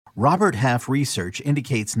Robert Half research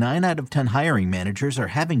indicates 9 out of 10 hiring managers are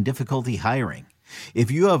having difficulty hiring.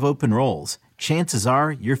 If you have open roles, chances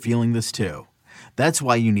are you're feeling this too. That's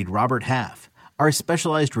why you need Robert Half. Our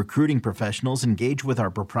specialized recruiting professionals engage with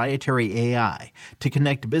our proprietary AI to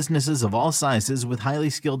connect businesses of all sizes with highly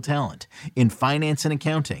skilled talent in finance and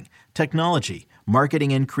accounting, technology,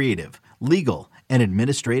 marketing and creative, legal, and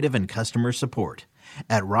administrative and customer support.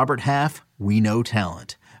 At Robert Half, we know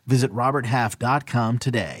talent. Visit roberthalf.com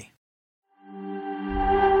today.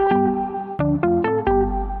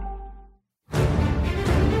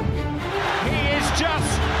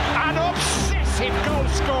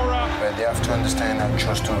 They have to understand I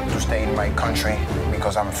chose to stay in my country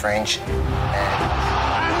because I'm French. And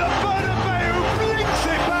the Bernabeu blinks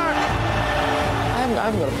it back! I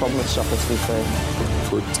haven't got a problem with soccer, to be fair.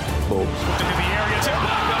 Football. Into the area to...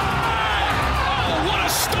 Oh, what a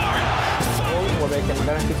start! What I can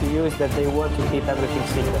guarantee to you is that they want to keep everything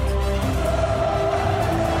secret.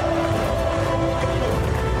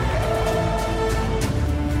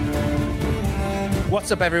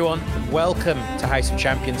 What's up, everyone? Welcome to House of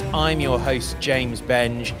Champions. I'm your host, James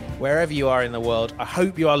Benge. Wherever you are in the world, I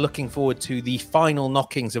hope you are looking forward to the final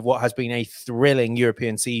knockings of what has been a thrilling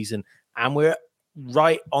European season. And we're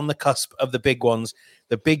right on the cusp of the big ones,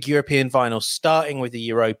 the big European finals, starting with the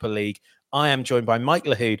Europa League. I am joined by Mike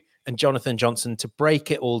Lahoud and Jonathan Johnson to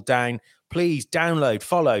break it all down. Please download,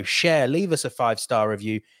 follow, share, leave us a 5-star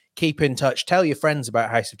review. Keep in touch. Tell your friends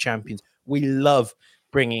about House of Champions. We love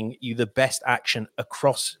bringing you the best action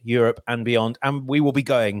across Europe and beyond. And we will be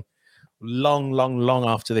going long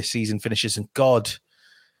after this season finishes. And God,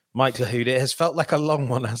 Mike Lahoud, it has felt like a long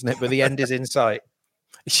one, hasn't it? But the end is in sight.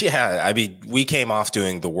 Yeah, I mean, we came off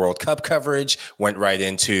doing the World Cup coverage, went right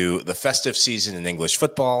into the festive season in English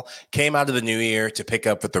football, came out of the new year to pick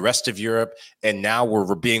up with the rest of Europe, and now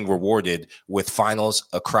we're being rewarded with finals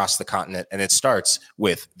across the continent, and it starts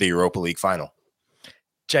with the Europa League final.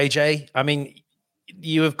 JJ, I mean,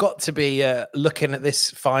 you have got to be looking at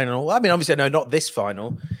this final. I mean, obviously, no, not this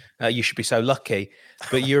final. You should be so lucky.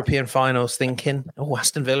 But European finals thinking, oh,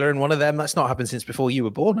 Aston Villa in one of them. That's not happened since before you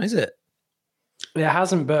were born, is it? It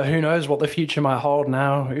hasn't, but who knows what the future might hold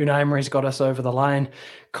now. Unai Emery's got us over the line.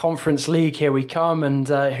 Conference League, here we come. And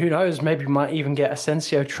who knows, maybe we might even get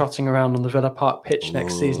Asensio trotting around on the Villa Park pitch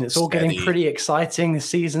next season. It's all getting pretty exciting. The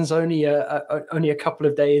season's only a couple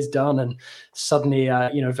of days done. And suddenly,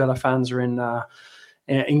 Villa fans are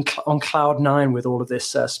on cloud 9 with all of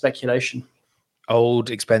this speculation. Old,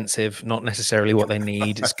 expensive, not necessarily what they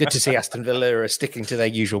need. It's good to see Aston Villa are sticking to their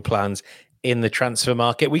usual plans in the transfer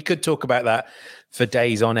market. We could talk about that for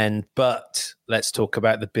days on end, but let's talk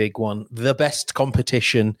about the big one, the best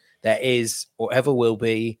competition there is or ever will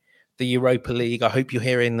be, the Europa League. I hope you're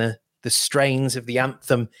hearing the strains of the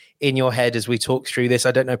anthem in your head as we talk through this.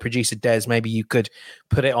 I don't know, producer Des, maybe you could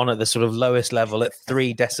put it on at the sort of lowest level at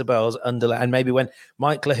 3 decibels under, and maybe when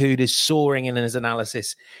Mike Lahoud is soaring in his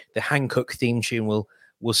analysis, the Hancock theme tune will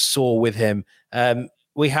soar with him.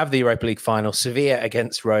 We have the Europa League final, Sevilla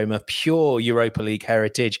against Roma, pure Europa League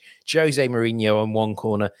heritage, Jose Mourinho on one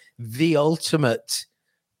corner, the ultimate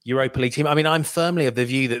Europa League team. I mean, I'm firmly of the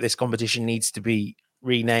view that this competition needs to be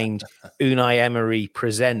renamed Unai Emery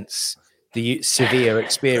Presents the Sevilla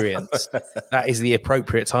Experience. That is the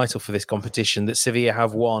appropriate title for this competition that Sevilla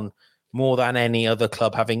have won more than any other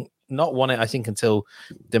club, having not won it, I think, until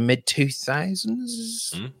the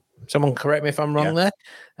mid-2000s. Someone correct me if I'm wrong there.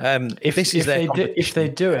 If they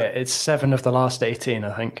do it, it's 7 of the last 18,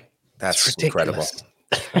 I think. That's incredible.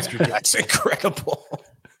 That's incredible.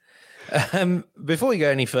 Before we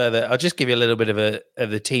go any further, I'll just give you a little bit of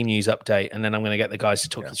the team news update, and then I'm going to get the guys to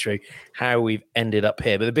talk you through how we've ended up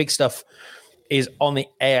here. But the big stuff is on the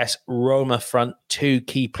AS Roma front. 2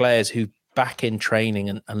 key players who back in training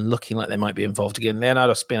and looking like they might be involved again.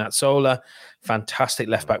 Leonardo Spinazzola, fantastic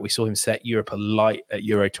left back. We saw him set Europe alight at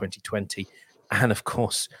Euro 2020. And of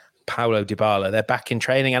course, Paulo Dybala. They're back in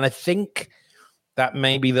training. And I think that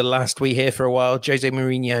may be the last we hear for a while. Jose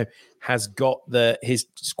Mourinho has got his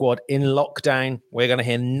squad in lockdown. We're going to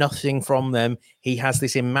hear nothing from them. He has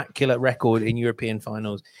this immaculate record in European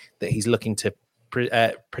finals that he's looking to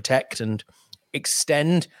protect and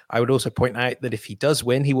extend. I would also point out that if he does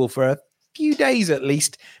win, he will, for a few days at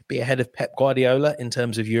least, be ahead of Pep Guardiola in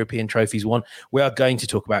terms of European trophies won. We are going to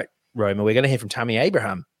talk about Roma. We're going to hear from Tammy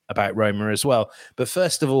Abraham about Roma as well. But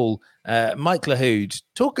first of all, Mike Lahoud,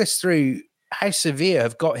 talk us through how Sevilla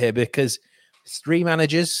have got here, because 3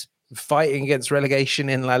 managers fighting against relegation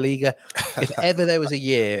in La Liga. If ever there was a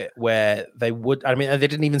year where they would, I mean, they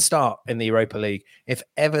didn't even start in the Europa League. If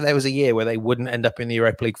ever there was a year where they wouldn't end up in the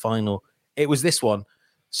Europa League final, it was this one.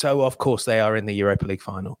 So, of course, they are in the Europa League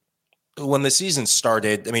final. When the season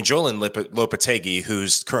started, I mean, Jolan Lopetegui,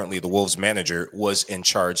 who's currently the Wolves manager, was in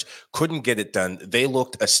charge, couldn't get it done. They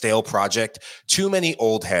looked a stale project, too many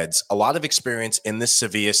old heads, a lot of experience in this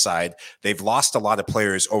Sevilla side. They've lost a lot of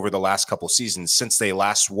players over the last couple seasons since they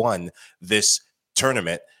last won this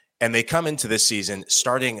tournament. And they come into this season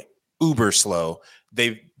starting uber slow.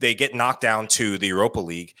 They get knocked down to the Europa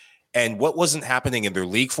League. And what wasn't happening in their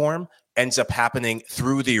league form ends up happening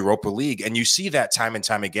through the Europa League. And you see that time and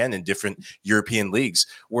time again in different European leagues,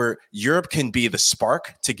 where Europe can be the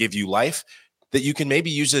spark to give you life that you can maybe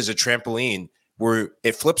use as a trampoline, where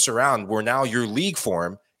it flips around, where now your league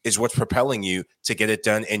form is what's propelling you to get it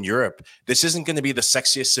done in Europe. This isn't going to be the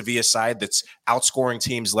sexiest Sevilla side that's outscoring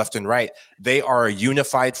teams left and right. They are a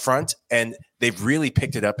unified front, and they've really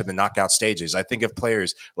picked it up in the knockout stages. I think of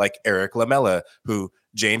players like Eric Lamela, who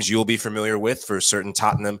James, you'll be familiar with for a certain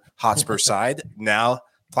Tottenham Hotspur side, now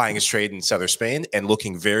plying his trade in southern Spain and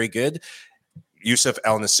looking very good. Yusuf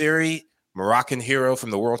El Nassiri, Moroccan hero from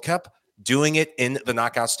the World Cup, doing it in the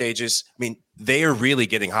knockout stages. I mean, they are really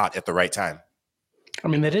getting hot at the right time. I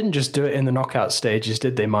mean, they didn't just do it in the knockout stages,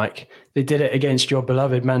 did they, Mike? They did it against your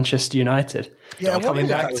beloved Manchester United. Yeah, coming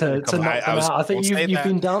back to knock them out. I think you've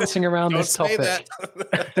been dancing around this topic.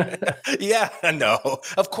 Yeah, no,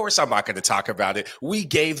 of course I'm not going to talk about it. We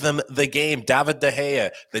gave them the game. David De Gea,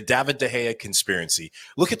 the David De Gea conspiracy.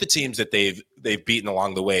 Look at the teams that they've beaten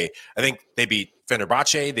along the way. I think they beat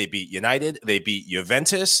Fenerbahce, they beat United, they beat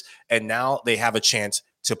Juventus, and now they have a chance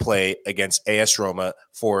to play against AS Roma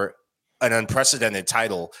for an unprecedented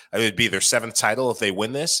title. It would be their 7th title if they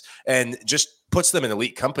win this, and just puts them in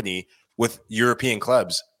elite company with European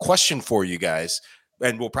clubs. Question for you guys,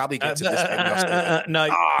 and we'll probably get to this. No,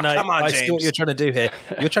 come on, I James. see what you're trying to do here.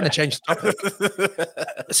 You're trying to change the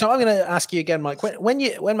topic. So I'm going to ask you again, Mike.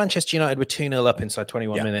 When Manchester United were 2-0 up inside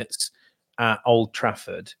 21 minutes at Old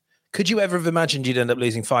Trafford, could you ever have imagined you'd end up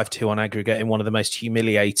losing 5-2 on aggregate in one of the most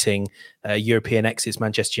humiliating European exits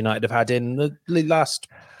Manchester United have had in the last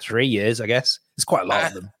 3 years, I guess? It's quite a lot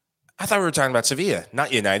of them. I thought we were talking about Sevilla,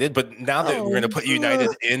 not United, but now that we're going to put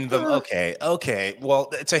United in them. Okay. Well,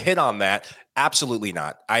 it's a hit on that. Absolutely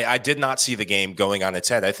not. I did not see the game going on its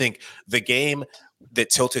head. I think the game that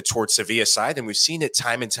tilted towards Sevilla's side, and we've seen it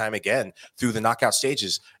time and time again through the knockout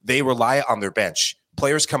stages, they rely on their bench.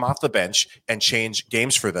 Players come off the bench and change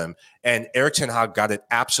games for them. And Erik ten Hag got it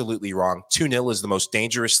absolutely wrong. 2-0 is the most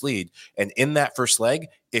dangerous lead. And in that first leg,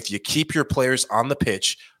 if you keep your players on the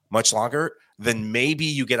pitch much longer, then maybe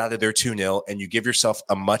you get out of there 2-0 and you give yourself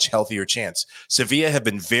a much healthier chance. Sevilla have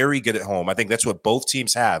been very good at home. I think that's what both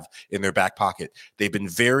teams have in their back pocket. They've been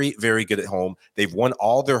very, very good at home. They've won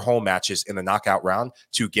all their home matches in the knockout round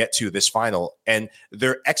to get to this final. And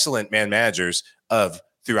they're excellent managers of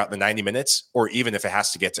throughout the 90 minutes, or even if it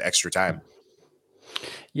has to get to extra time.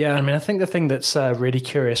 Yeah, I mean, I think the thing that's really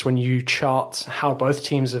curious when you chart how both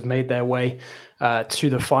teams have made their way to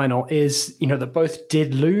the final is, that both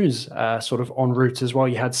did lose sort of en route as well.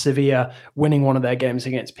 You had Sevilla winning one of their games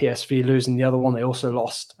against PSV, losing the other one. They also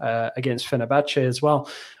lost against Fenerbahce as well.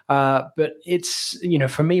 But it's,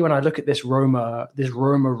 for me, when I look at this Roma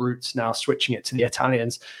route now, switching it to the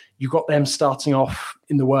Italians, you got them starting off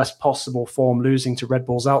in the worst possible form, losing to Red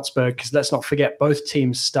Bull Salzburg, because let's not forget both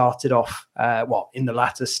teams started off, in the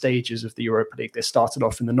latter stages of the Europa League. They started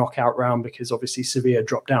off in the knockout round because obviously Sevilla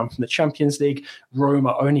dropped down from the Champions League.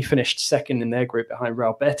 Roma only finished second in their group behind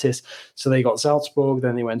Real Betis. So they got Salzburg,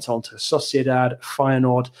 then they went on to Sociedad,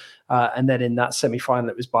 Feyenoord, and then in that semi-final,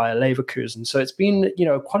 it was Bayer Leverkusen. So it's been,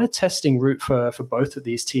 quite a testing route for both of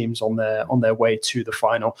these teams on their way to the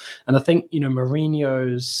final. And I think,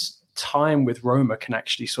 Mourinho's time with Roma can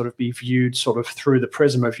actually sort of be viewed sort of through the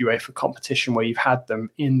prism of UEFA competition, where you've had them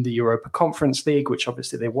in the Europa Conference League, which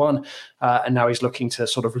obviously they won, and now he's looking to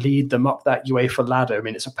sort of lead them up that UEFA ladder. I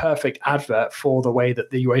mean, it's a perfect advert for the way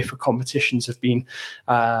that the UEFA competitions have been,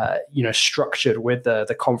 structured, with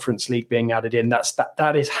the Conference League being added in.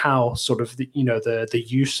 That is how sort of the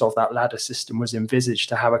use of that ladder system was envisaged,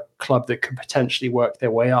 to have a club that could potentially work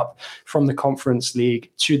their way up from the Conference League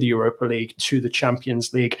to the Europa League to the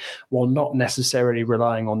Champions League, while not necessarily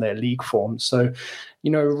relying on their league form. So,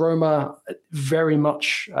 Roma very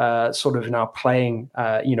much sort of now playing,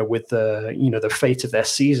 with the fate of their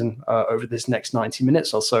season over this next 90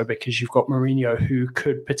 minutes or so, because you've got Mourinho, who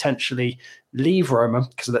could potentially leave Roma,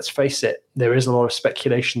 because let's face it, there is a lot of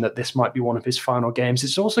speculation that this might be one of his final games.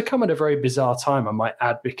 It's also come at a very bizarre time, I might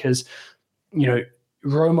add, because,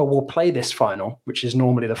 Roma will play this final, which is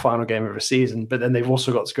normally the final game of a season, but then they've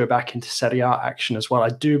also got to go back into Serie A action as well. I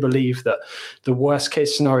do believe that the worst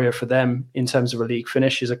case scenario for them in terms of a league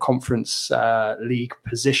finish is a Conference League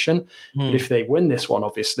position. But if they win this one,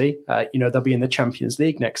 obviously, they'll be in the Champions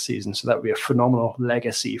League next season. So that would be a phenomenal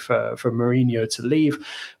legacy for Mourinho to leave.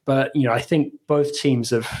 But, I think both teams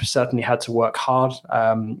have certainly had to work hard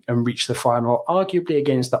and reach the final, arguably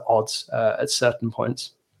against the odds at certain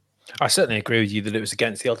points. I certainly agree with you that it was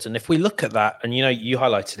against the odds. And if we look at that, and you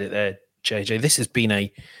highlighted it there, JJ, this has been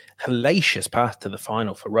a hellacious path to the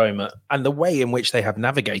final for Roma. And the way in which they have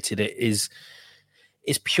navigated it is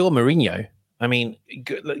pure Mourinho. I mean,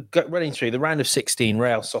 running through the round of 16,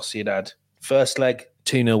 Real Sociedad, first leg,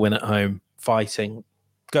 2-0 win at home, fighting.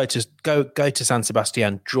 Go to San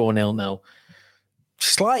Sebastian, draw 0-0.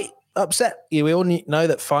 Slight upset. We all know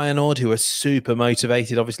that Feyenoord, who are super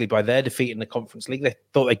motivated, obviously, by their defeat in the Conference League, they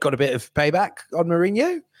thought they got a bit of payback on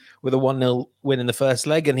Mourinho with a 1-0 win in the first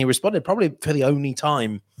leg, and he responded probably for the only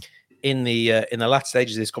time in the latter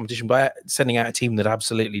stages of this competition by sending out a team that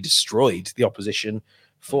absolutely destroyed the opposition,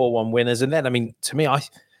 4-1 winners. And then, to me,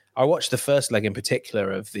 I watched the first leg in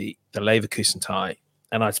particular of the Leverkusen tie,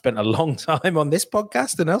 and I spent a long time on this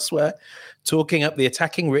podcast and elsewhere talking up the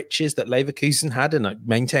attacking riches that Leverkusen had, and I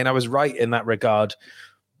maintain I was right in that regard.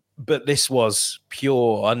 But this was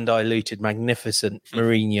pure, undiluted, magnificent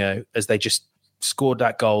Mourinho as they just scored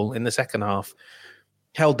that goal in the second half,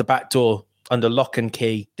 held the back door under lock and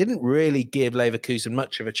key, didn't really give Leverkusen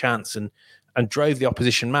much of a chance and drove the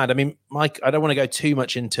opposition mad. Mike, I don't want to go too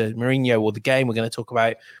much into Mourinho or the game. We're going to talk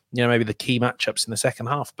about, maybe the key matchups in the second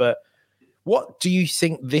half, but what do you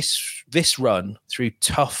think this run through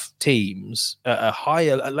tough teams at a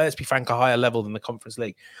higher, let's be frank, a higher level than the Conference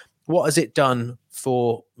League, what has it done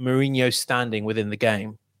for Mourinho's standing within the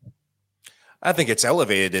game? I think it's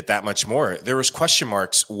elevated it that much more. There was question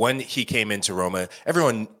marks when he came into Roma.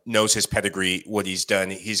 Everyone knows his pedigree, what he's done.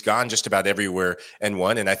 He's gone just about everywhere and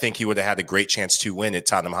won. And I think he would have had a great chance to win at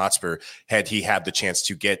Tottenham Hotspur had he had the chance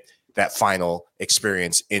to get that final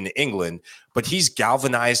experience in England. But he's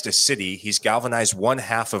galvanized a city. He's galvanized one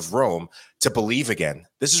half of Rome to believe again.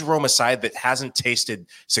 This is Roma side that hasn't tasted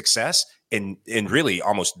success in really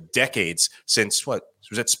almost decades since was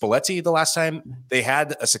it Spalletti the last time they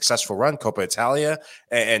had a successful run, Coppa Italia,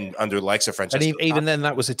 and under the likes of Francesco. And even then,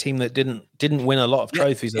 that was a team that didn't win a lot of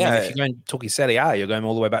trophies. Yeah. If you're going talking Serie A, you're going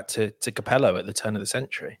all the way back to Capello at the turn of the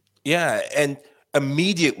century. Yeah, and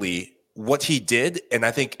immediately what he did, and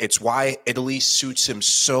I think it's why Italy suits him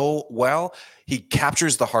so well, he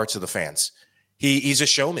captures the hearts of the fans. He's a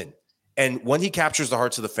showman. And when he captures the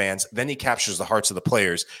hearts of the fans, then he captures the hearts of the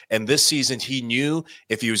players. And this season, he knew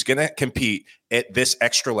if he was going to compete at this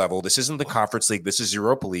extra level, this isn't the Conference League, this is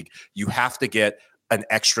Europa League, you have to get an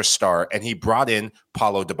extra star. And he brought in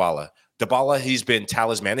Paulo Dybala. Dybala, he's been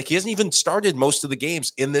talismanic. He hasn't even started most of the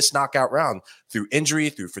games in this knockout round through injury,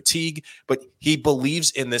 through fatigue, but he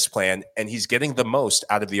believes in this plan, and he's getting the most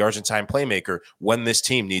out of the Argentine playmaker when this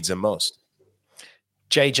team needs him most.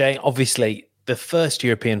 JJ, obviously, the first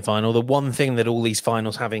European final, the one thing that all these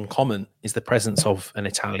finals have in common is the presence of an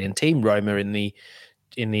Italian team. Roma in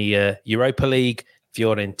the Europa League,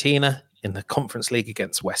 Fiorentina in the Conference League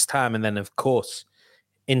against West Ham, and then, of course,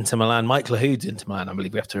 Inter Milan, Mike Lahoud's Inter Milan, I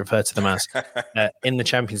believe we have to refer to them as, in the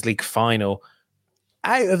Champions League final.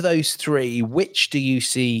 Out of those three, which do you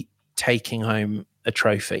see taking home a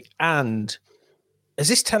trophy? And is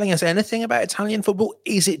this telling us anything about Italian football?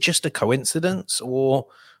 Is it just a coincidence, or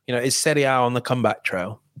is Serie A on the comeback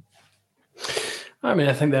trail?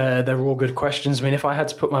 I think they're all good questions. If I had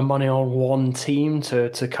to put my money on one team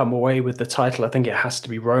to come away with the title, I think it has to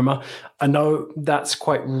be Roma. I know that's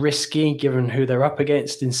quite risky given who they're up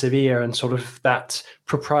against in Sevilla and sort of that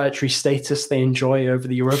proprietary status they enjoy over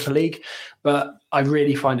the Europa League. But I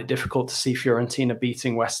really find it difficult to see Fiorentina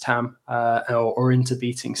beating West Ham or Inter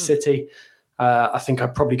beating City. I think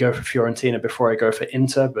I'd probably go for Fiorentina before I go for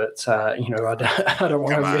Inter, but I don't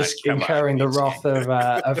want to risk incurring the wrath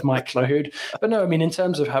of Mike Lahoud. But no, in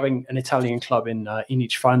terms of having an Italian club in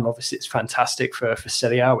each final, obviously it's fantastic for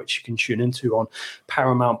Serie A, which you can tune into on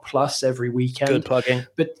Paramount Plus every weekend. Good plugging.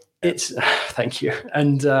 But it's thank you,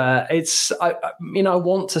 and I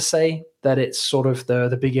want to say that it's sort of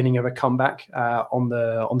the beginning of a comeback on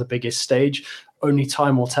the biggest stage. Only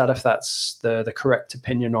time will tell if that's the correct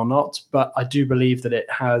opinion or not. But I do believe that it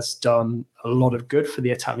has done a lot of good for the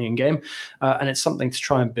Italian game, and it's something to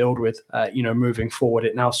try and build with. Moving forward,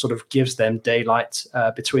 it now sort of gives them daylight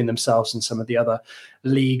between themselves and some of the other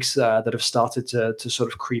leagues that have started to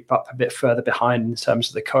sort of creep up a bit further behind in terms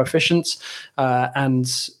of the coefficients.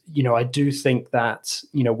 I do think that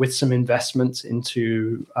with some investment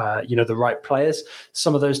into the right players,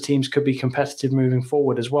 some of those teams could be competitive moving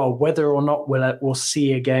forward as well. Whether or not we'll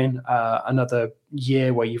see again another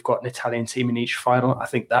year where you've got an Italian team in each final, I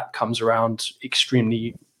think that comes around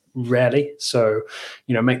extremely rarely. So,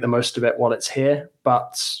 make the most of it while it's here.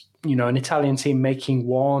 But, an Italian team making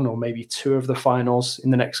one or maybe two of the finals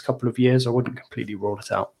in the next couple of years, I wouldn't completely rule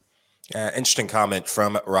it out. Interesting comment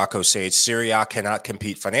from Rocco Sage. Serie A cannot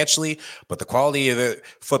compete financially, but the quality of the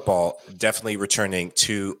football definitely returning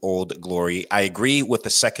to old glory. I agree with the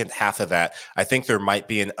second half of that. I think there might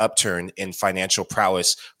be an upturn in financial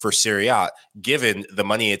prowess for Serie A, given the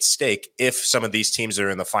money at stake. If some of these teams are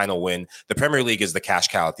in the final win, the Premier League is the cash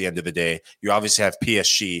cow at the end of the day. You obviously have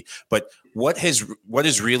PSG, but what has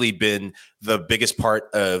really been the biggest part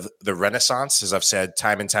of the renaissance, as I've said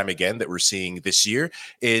time and time again, that we're seeing this year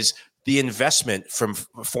is the investment from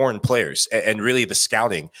foreign players and really the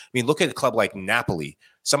scouting. I mean, look at a club like Napoli.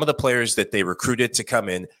 Some of the players that they recruited to come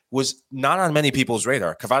in was not on many people's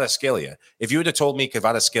radar. Kvaratskhelia. If you would have told me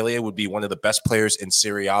Kvaratskhelia would be one of the best players in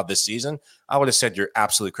Serie A this season, I would have said you're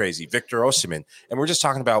absolutely crazy. Victor Osimhen. And we're just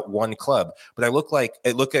talking about one club. But I look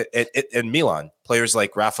at Milan, players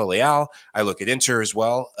like Rafa Leao. I look at Inter as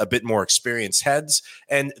well, a bit more experienced heads.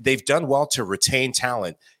 And they've done well to retain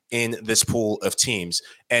talent in this pool of teams.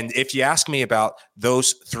 And if you ask me about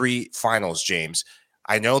those three finals, James,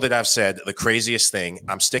 I know that I've said the craziest thing.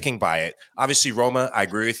 I'm sticking by it. Obviously, Roma, I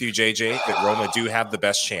agree with you, JJ, that Roma do have the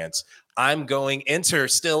best chance. I'm going Inter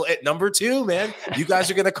still at number 2, man. You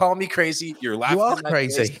guys are going to call me crazy. You're laughing. You are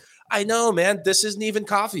crazy. I know, man. This isn't even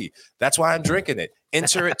coffee. That's why I'm drinking it.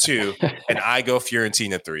 Inter at 2, and I go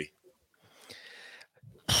Fiorentina at 3.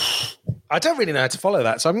 I don't really know how to follow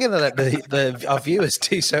that, so I'm going to let our viewers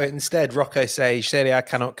do so instead. Rocco Sage, Serie A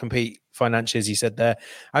cannot compete financially, as you said there.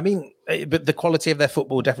 I mean, but the quality of their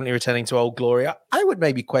football definitely returning to old glory. I would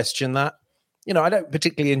maybe question that. I don't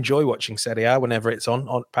particularly enjoy watching Serie A whenever it's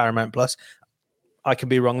on Paramount Plus. I could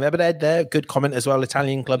be wrong there, but they're good comment as well.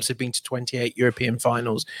 Italian clubs have been to 28 European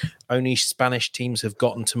finals. Only Spanish teams have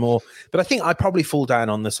gotten to more. But I think I probably fall down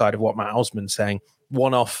on the side of what Matt Osman's saying.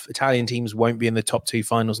 One-off Italian teams won't be in the top 2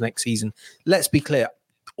 finals next season. Let's be clear.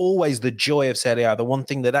 Always the joy of Serie A, the one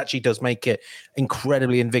thing that actually does make it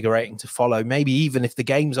incredibly invigorating to follow, maybe even if the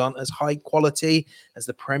games aren't as high quality as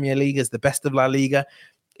the Premier League, as the best of La Liga,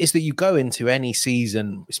 is that you go into any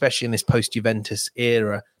season, especially in this post-Juventus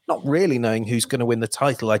era, not really knowing who's going to win the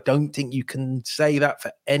title. I don't think you can say that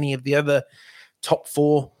for any of the other top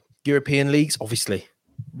 4 European leagues. Obviously,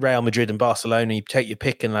 Real Madrid and Barcelona, you take your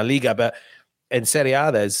pick in La Liga, but in Serie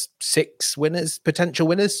A, there's 6 winners, potential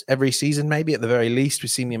winners every season, maybe at the very least. We've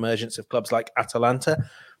seen the emergence of clubs like Atalanta.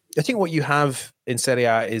 I think what you have in Serie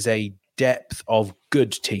A is a depth of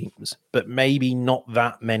good teams, but maybe not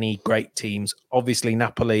that many great teams. Obviously,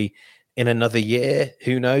 Napoli in another year,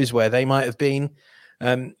 who knows where they might have been.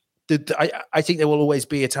 I think there will always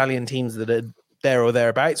be Italian teams that are there or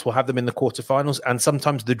thereabouts. We'll have them in the quarterfinals, and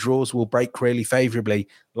sometimes the draws will break really favourably,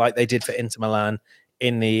 like they did for Inter Milan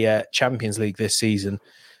in the Champions League this season.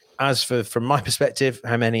 As for, from my perspective,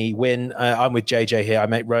 how many win? I'm with JJ here. I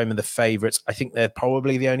make Roma the favourites. I think they're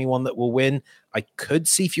probably the only one that will win. I could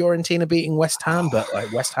see Fiorentina beating West Ham, but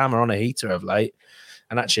West Ham are on a heater of late,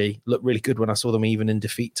 and actually looked really good when I saw them even in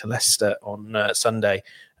defeat to Leicester on Sunday.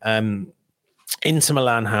 Inter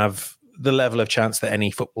Milan have the level of chance that any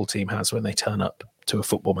football team has when they turn up to a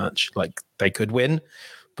football match. Like, they could win,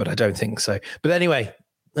 but I don't think so. But anyway,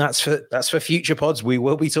 that's for future pods. We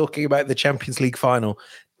will be talking about the Champions League final.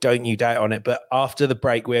 Don't you doubt on it. But after the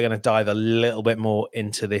break, we're going to dive a little bit more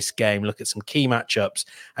into this game, look at some key matchups,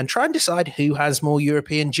 and try and decide who has more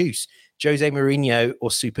European juice, Jose Mourinho or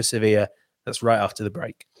Super Sevilla. That's right after the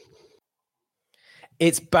break.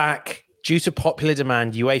 It's back. Due to popular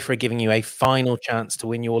demand, UEFA are giving you a final chance to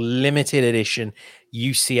win your limited edition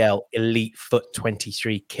UCL Elite Foot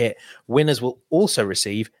 23 kit. Winners will also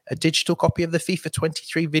receive a digital copy of the FIFA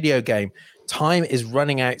 23 video game. Time is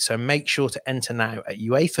running out, so make sure to enter now at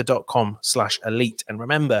uefa.com/elite. And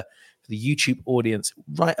remember, for the YouTube audience,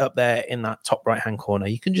 right up there in that top right-hand corner,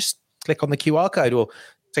 you can just click on the QR code or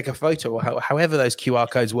take a photo or however those QR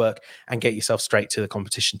codes work and get yourself straight to the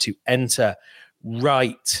competition to enter.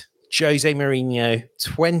 Right. Jose Mourinho,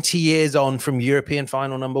 20 years on from European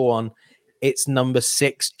final number 1. It's number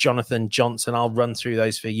 6, Jonathan Johnson. I'll run through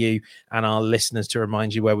those for you and our listeners to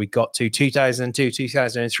remind you where we got to. 2002,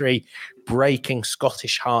 2003, breaking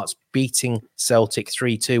Scottish hearts, beating Celtic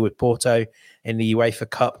 3-2 with Porto in the UEFA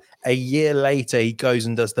Cup. A year later, he goes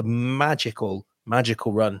and does the magical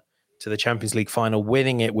run to the Champions League final,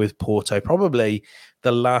 winning it with Porto. Probably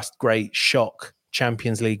the last great shock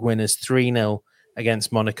Champions League winners, 3-0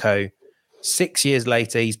 against Monaco. 6 years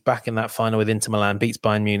later, he's back in that final with Inter Milan, beats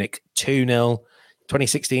Bayern Munich 2-0.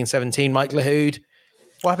 2016-17, Mike Lahoud.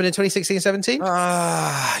 What happened in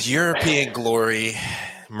 2016-17? European glory.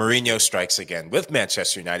 Mourinho strikes again with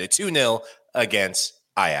Manchester United 2-0 against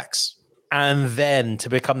Ajax. And then to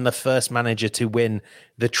become the first manager to win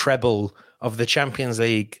the treble of the Champions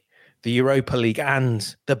League, the Europa League,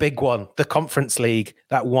 and the big one, the Conference League,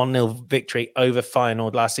 that 1-0 victory over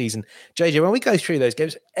Feyenoord last season. JJ, when we go through those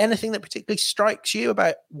games, anything that particularly strikes you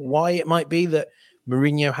about why it might be that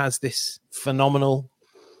Mourinho has this phenomenal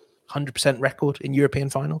 100% record in European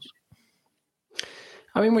finals?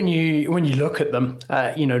 I mean, when you look at them,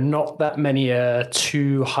 not that many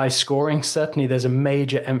too high scoring. Certainly, there's a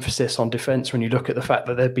major emphasis on defense when you look at the fact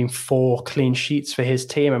that there have been 4 clean sheets for his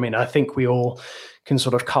team. I mean, I think we all can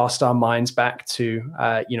sort of cast our minds back to,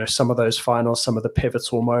 some of those finals, some of the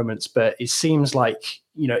pivotal moments. But it seems like,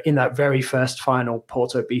 in that very first final,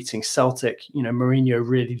 Porto beating Celtic, Mourinho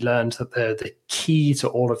really learned that the key to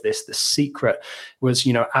all of this, the secret was,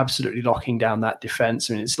 absolutely locking down that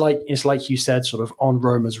defense. And it's like you said, sort of on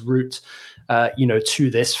Roma's route, to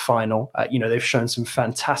this final. They've shown some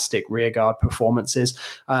fantastic rearguard performances,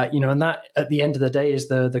 and that at the end of the day is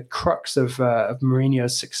the crux of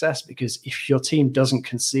Mourinho's success, because if your team doesn't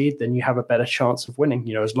concede, then you have a better chance of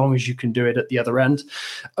winning, as long as you can do it at the other end.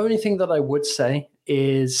 Only thing that I would say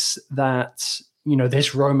is that,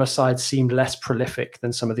 this Roma side seemed less prolific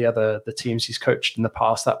than some of the teams he's coached in the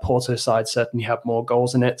past. That Porto side certainly had more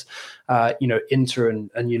goals in it, Inter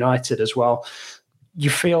and United as well. You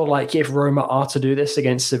feel like if Roma are to do this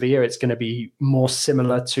against Sevilla, it's going to be more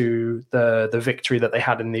similar to the victory that they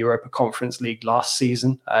had in the Europa Conference League last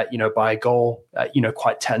season, by a goal,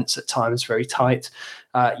 quite tense at times, very tight.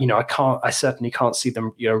 I certainly can't see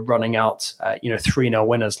them, running out, 3-0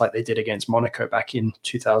 winners like they did against Monaco back in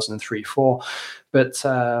 2003-04. But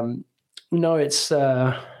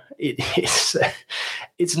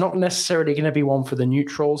it's not necessarily going to be one for the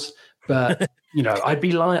neutrals, but I'd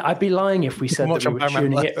be lying if we said that we were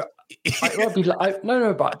tuning in.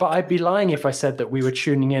 But I'd be lying if I said that we were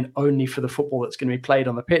tuning in only for the football that's going to be played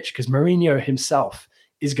on the pitch, because Mourinho himself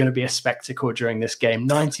is going to be a spectacle during this game.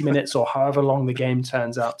 90 minutes or however long the game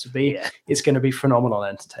turns out to be, it's going to be phenomenal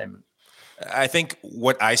entertainment. I think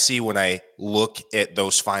what I see when I look at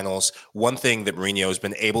those finals, one thing that Mourinho has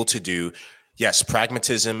been able to do, yes,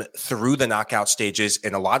 pragmatism through the knockout stages.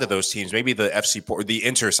 In a lot of those teams, maybe the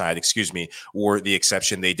Inter side, were the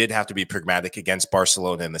exception. They did have to be pragmatic against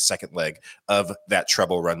Barcelona in the second leg of that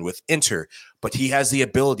treble run with Inter. But he has the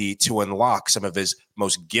ability to unlock some of his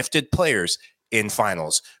most gifted players in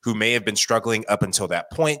finals who may have been struggling up until that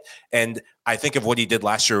point. And I think of what he did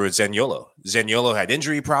last year with Zaniolo. Zaniolo had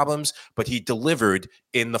injury problems, but he delivered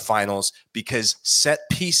in the finals because set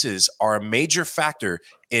pieces are a major factor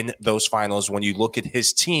in those finals. When you look at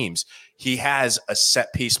his teams, he has a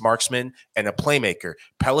set piece marksman and a playmaker.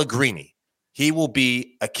 Pellegrini, he will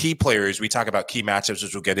be a key player as we talk about key matchups,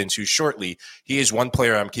 which we'll get into shortly. He is one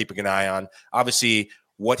player I'm keeping an eye on. Obviously,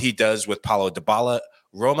 what he does with Paulo Dybala.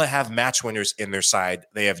 Roma have match winners in their side.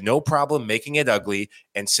 They have no problem making it ugly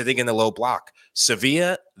and sitting in a low block.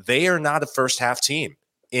 Sevilla, they are not a first half team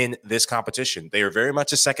in this competition. They are very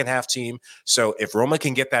much a second half team. So if Roma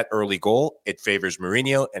can get that early goal, it favors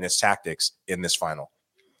Mourinho and his tactics in this final.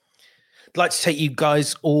 I'd like to take you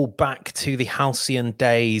guys all back to the halcyon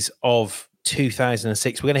days of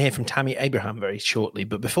 2006. We're going to hear from Tammy Abraham very shortly.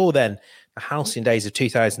 But before then, the halcyon days of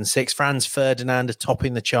 2006, Franz Ferdinand are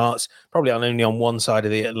topping the charts, probably only on one side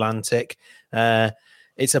of the Atlantic.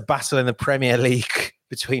 It's a battle in the Premier League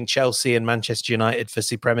between Chelsea and Manchester United for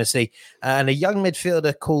supremacy. And a young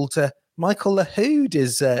midfielder called Michael Lahoud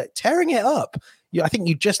is tearing it up. I think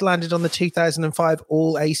you just landed on the 2005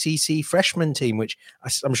 All-ACC freshman team, which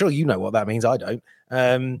I'm sure you know what that means. I don't.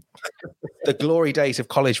 The glory days of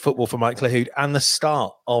college football for Mike Lahoud and the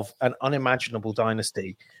start of an unimaginable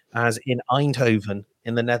dynasty, as in Eindhoven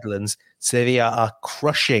in the Netherlands, Sevilla are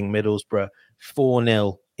crushing Middlesbrough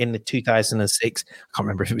 4-0 in the 2006. I can't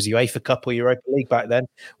remember if it was UEFA Cup or Europa League back then.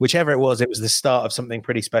 Whichever it was the start of something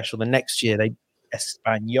pretty special. The next year, they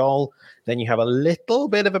Espanyol. Then you have a little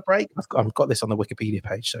bit of a break. I've got this on the Wikipedia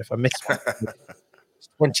page, so if I miss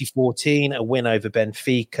one, 2014, a win over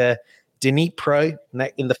Benfica. Dnipro,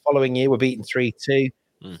 in the following year, were beaten 3-2.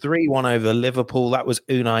 3-1 over Liverpool. That was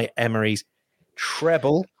Unai Emery's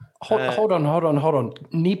treble. Hold on.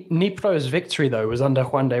 Dnipro's victory, though, was under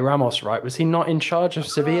Juan de Ramos, right? Was he not in charge of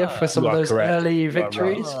Sevilla for some of those early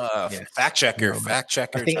victories? Right. Fact checker. I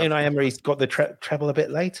think Unai Emery's got the treble a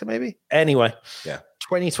bit later, maybe. Anyway, yeah.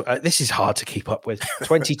 This is hard to keep up with.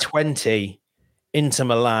 2020, Inter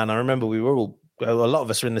Milan. I remember we were all, a lot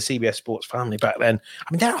of us were in the CBS Sports family back then.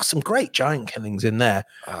 I mean, there are some great giant killings in there.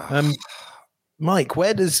 Mike,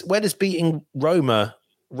 where does beating Roma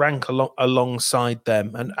rank alongside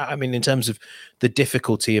them? And I mean, in terms of the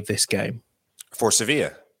difficulty of this game for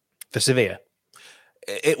Sevilla,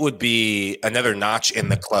 it would be another notch in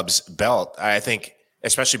the club's belt. I think,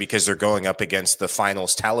 especially because they're going up against the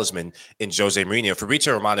finals talisman in Jose Mourinho.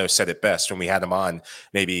 Fabrizio Romano said it best when we had him on,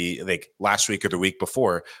 maybe like last week or the week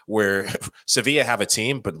before, where Sevilla have a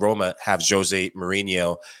team, but Roma have Jose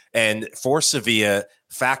Mourinho. And for Sevilla,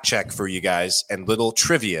 fact check for you guys and little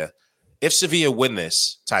trivia. If Sevilla win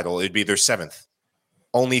this title, it'd be their 7th.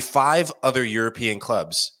 Only 5 other European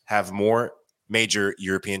clubs have more major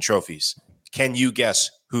European trophies. Can you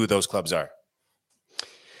guess who those clubs are?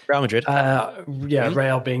 Real Madrid.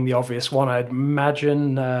 Real being the obvious one. I'd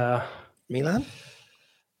imagine Milan.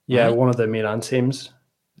 Yeah, one of the Milan teams,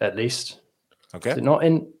 at least. Okay. Is it not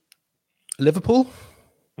in Liverpool?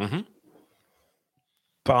 Mm-hmm.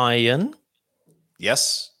 Bayern.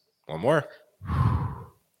 Yes. One more.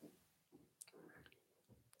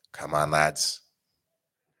 Come on, lads.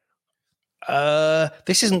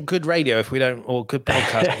 This isn't good radio if we don't, or good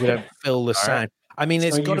podcast if we don't fill the sound. Right. I mean,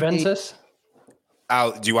 it's got Juventus.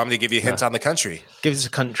 Do you want me to give you a hint on the country? Give us a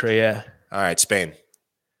country, yeah. All right, Spain.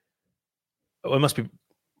 Oh, it must be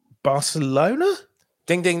Barcelona?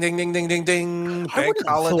 Ding, ding, ding, ding, ding, ding, ding. Bank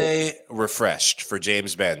holiday refreshed for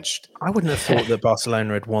James Benched. I wouldn't have thought that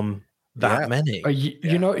Barcelona had won that many.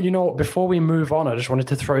 You know, before we move on, I just wanted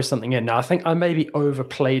to throw something in. Now, I think I maybe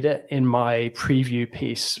overplayed it in my preview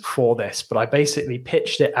piece for this, but I basically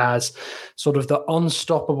pitched it as sort of the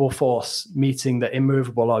unstoppable force meeting the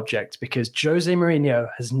immovable object, because Jose Mourinho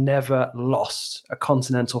has never lost a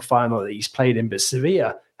continental final that he's played in, but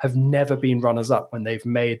Sevilla have never been runners-up when they've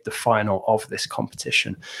made the final of this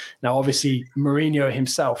competition. Now, obviously, Mourinho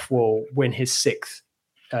himself will win his 6th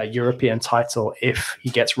European title if he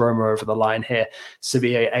gets Roma over the line here.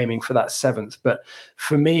 Sevilla aiming for that 7th. But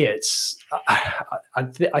for me, it's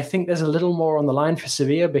I think there's a little more on the line for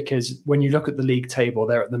Sevilla, because when you look at the league table,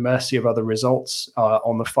 they're at the mercy of other results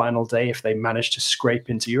on the final day if they manage to scrape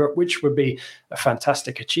into Europe, which would be a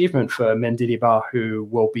fantastic achievement for Mendilibar, who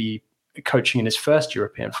will be coaching in his first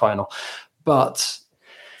European final. But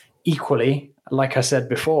equally, like I said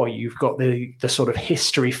before, you've got the sort of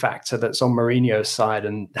history factor that's on Mourinho's side,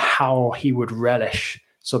 and how he would relish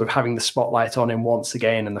sort of having the spotlight on him once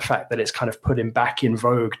again, and the fact that it's kind of put him back in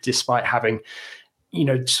vogue despite having, you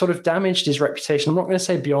know, sort of damaged his reputation. I'm not going to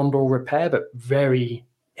say beyond all repair, but very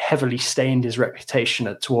heavily stained his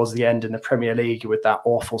reputation towards the end in the Premier League with that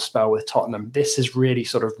awful spell with Tottenham. This has really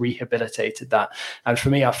sort of rehabilitated that. And for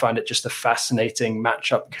me, I find it just a fascinating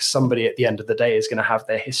matchup, because somebody at the end of the day is going to have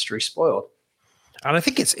their history spoiled. And I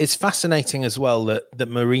think it's fascinating as well that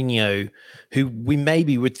Mourinho, who we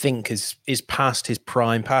maybe would think is past his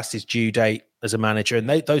prime, past his due date as a manager, and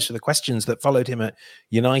those are the questions that followed him at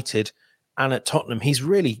United and at Tottenham. He's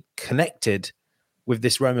really connected with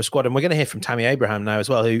this Roma squad, and we're going to hear from Tammy Abraham now as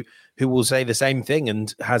well, who will say the same thing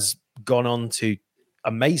and has gone on to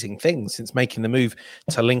amazing things since making the move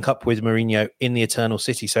to link up with Mourinho in the Eternal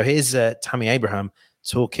City. So here's Tammy Abraham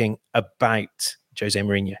talking about Jose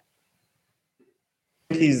Mourinho.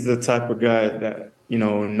 He's the type of guy that, you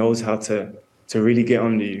know, knows how to really get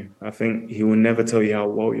under you. I think he will never tell you how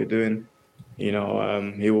well you're doing. You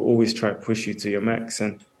know, he will always try to push you to your max.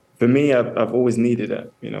 And for me, I've always needed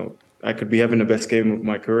that. You know, I could be having the best game of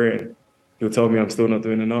my career, and he'll tell me I'm still not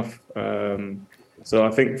doing enough. So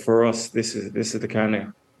I think for us, this is the kind of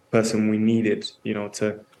person we needed, you know,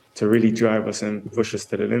 to really drive us and push us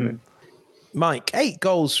to the limit. Mike, 8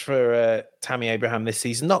 goals for Tammy Abraham this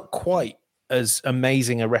season. Not quite as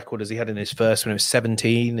amazing a record as he had in his first when it was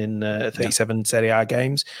 17 in 37 Serie A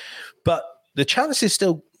games. But the chances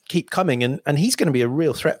still keep coming, and he's going to be a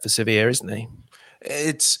real threat for Sevilla, isn't he?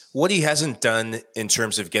 It's what he hasn't done in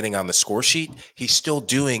terms of getting on the score sheet. He's still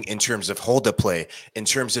doing in terms of hold-up play, in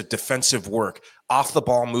terms of defensive work, off the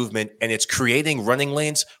ball movement, and it's creating running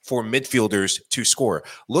lanes for midfielders to score.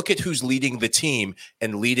 Look at who's leading the team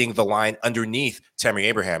and leading the line underneath Tammy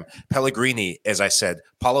Abraham. Pellegrini, as I said,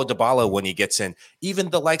 Paulo Dybala when he gets in, even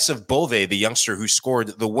the likes of Bove, the youngster who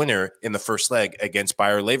scored the winner in the first leg against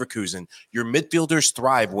Bayer Leverkusen. Your midfielders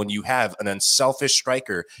thrive when you have an unselfish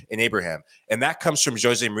striker in Abraham. And that comes from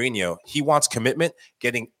Jose Mourinho. He wants commitment,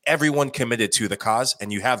 getting everyone committed to the cause,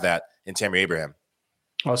 and you have that in Tammy Abraham.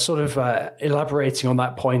 Well, sort of elaborating on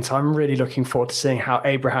that point, I'm really looking forward to seeing how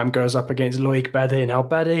Abraham goes up against Loic Bede. Now,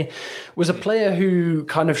 Bede was a player who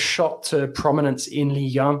kind of shot to prominence in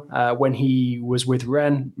Ligue 1 when he was with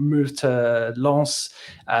Rennes, moved from Lens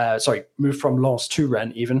to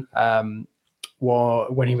Rennes even,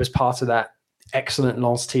 when he was part of that excellent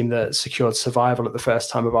Lens team that secured survival at the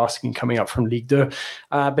first time of asking coming up from Ligue 2.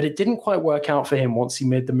 But it didn't quite work out for him once he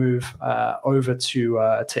made the move over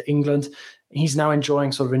to England. He's now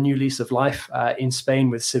enjoying sort of a new lease of life in Spain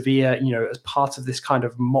with Sevilla, as part of this kind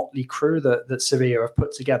of motley crew that Sevilla have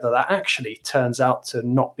put together that actually turns out to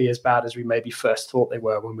not be as bad as we maybe first thought they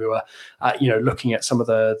were when we were, looking at some of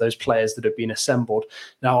those players that have been assembled.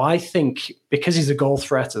 Now, I think because he's a goal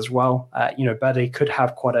threat as well, Bede could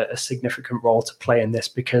have quite a significant role to play in this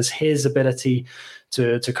because his ability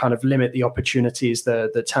to kind of limit the opportunities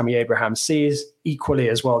that Tammy Abraham sees. Equally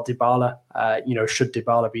as well, Dybala, should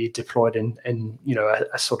Dybala be deployed in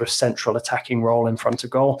a sort of central attacking role in front of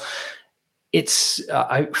goal.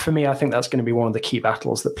 For me, I think that's going to be one of the key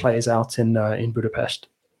battles that plays out in Budapest.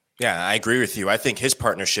 Yeah, I agree with you. I think his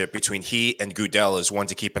partnership between he and Gudel is one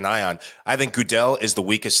to keep an eye on. I think Gudel is the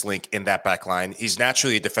weakest link in that back line. He's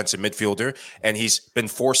naturally a defensive midfielder, and he's been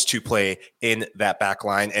forced to play in that back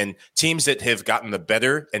line. And teams that have gotten the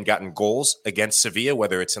better and gotten goals against Sevilla,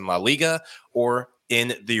 whether it's in La Liga or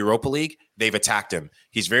in the Europa League, they've attacked him.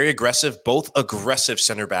 He's very aggressive, both aggressive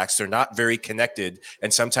center backs. They're not very connected,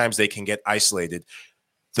 and sometimes they can get isolated.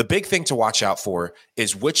 The big thing to watch out for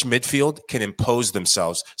is which midfield can impose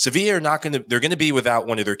themselves. Sevilla they're going to be without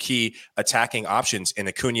one of their key attacking options in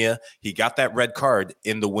Acuna. He got that red card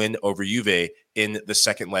in the win over Juve in the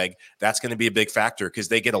second leg. That's going to be a big factor because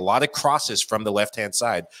they get a lot of crosses from the left-hand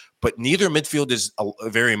side. But neither midfield is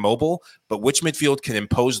very mobile, but which midfield can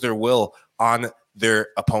impose their will on their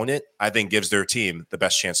opponent, I think gives their team the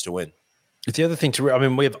best chance to win. The other thing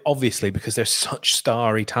we've obviously, because there's such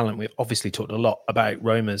starry talent, we've obviously talked a lot about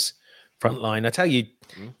Roma's front line. I tell you,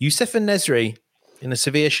 Youssef En-Nesyri in a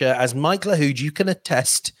Sevilla shirt, as Mike Lahoud, you can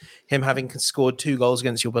attest him having scored 2 goals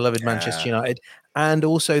against your beloved Manchester United and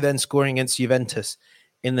also then scoring against Juventus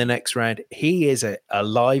in the next round. He is a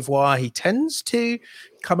live wire. He tends to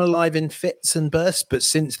come alive in fits and bursts, but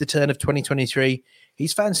since the turn of 2023,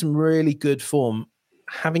 he's found some really good form.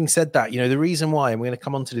 Having said that, the reason why, and we're going to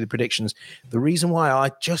come on to do the predictions, the reason why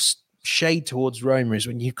I just shade towards Roma is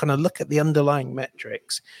when you kind of look at the underlying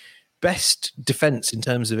metrics, best defense in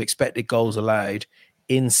terms of expected goals allowed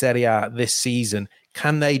in Serie A this season.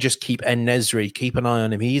 Can they just keep En-Nesyri, keep an eye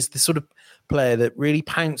on him? He is the sort of player that really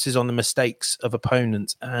pounces on the mistakes of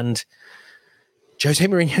opponents, and Jose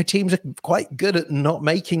Mourinho teams are quite good at not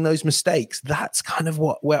making those mistakes. That's kind of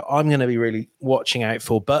where I'm going to be really watching out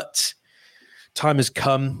for. But time has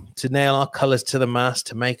come to nail our colours to the mast,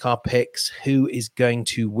 to make our picks. Who is going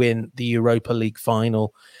to win the Europa League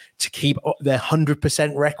final to keep their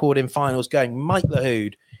 100% record in finals going? Mike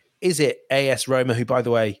Lahoud, is it AS Roma, who, by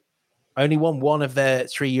the way, only won one of their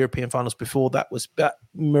 3 European finals before that was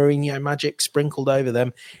Mourinho magic sprinkled over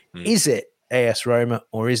them? Is it AS Roma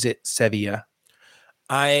or is it Sevilla?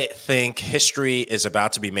 I think history is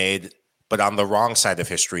about to be made, but on the wrong side of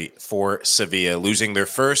history for Sevilla, losing their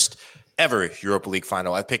first ever Europa League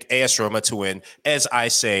final. I pick AS Roma to win, as I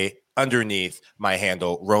say underneath my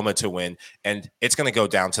handle, Roma to win, and it's going to go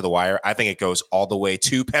down to the wire. I think it goes all the way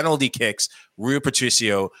to penalty kicks. Rui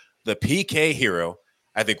Patricio, the PK hero.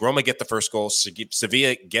 I think Roma get the first goal,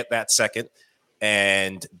 Sevilla get that second,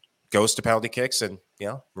 and goes to penalty kicks, and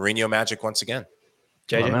Mourinho magic once again.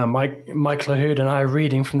 JJ? Oh, Mike Lahoud and I are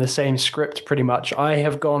reading from the same script pretty much. I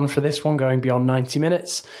have gone for this one going beyond 90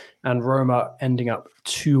 minutes and Roma ending up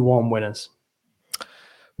 2-1 winners.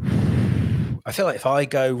 I feel like if I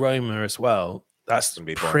go Roma as well, that's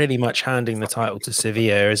pretty much handing the title to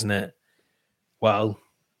Sevilla, isn't it? Well,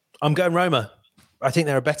 I'm going Roma. I think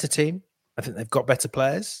they're a better team. I think they've got better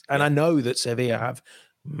players. And I know that Sevilla have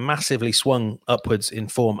massively swung upwards in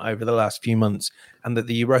form over the last few months, and that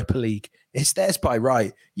the Europa League is theirs by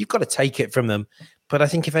right. You've got to take it from them. But I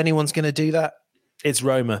think if anyone's going to do that, it's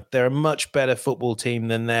Roma. They're a much better football team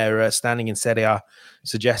than their standing in Serie A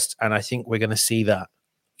suggests, and I think we're going to see that,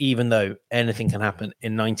 even though anything can happen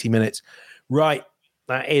in 90 minutes. Right,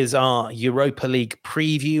 That is our Europa League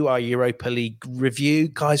preview, our Europa League review.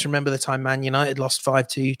 Guys, remember the time Man United lost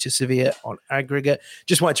 5-2 to Sevilla on aggregate?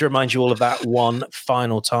 Just wanted to remind you all of that one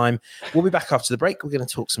final time. We'll be back after the break. We're going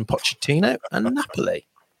to talk some Pochettino and Napoli.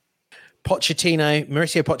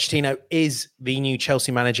 Mauricio Pochettino is the new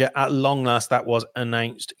Chelsea manager. At long last, that was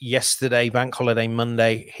announced yesterday, Bank Holiday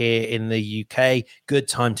Monday here in the UK. Good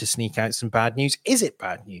time to sneak out some bad news. Is it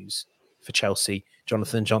bad news for Chelsea,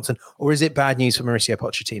 Jonathan Johnson, or is it bad news for Mauricio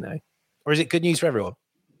Pochettino? Or is it good news for everyone?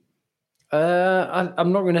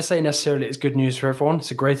 I'm not going to say necessarily it's good news for everyone.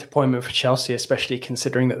 It's a great appointment for Chelsea, especially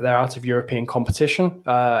considering that they're out of European competition.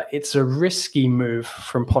 It's a risky move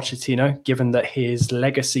from Pochettino, given that his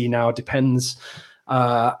legacy now depends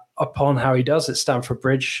upon how he does at Stamford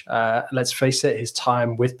Bridge. Let's face it, his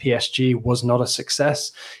time with PSG was not a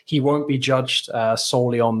success. He won't be judged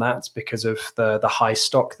solely on that because of the high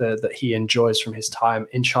stock that he enjoys from his time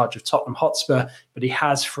in charge of Tottenham Hotspur, but he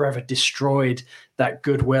has forever destroyed that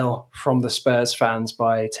goodwill from the Spurs fans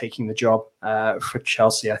by taking the job for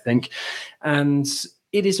Chelsea, I think. And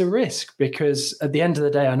it is a risk because at the end of the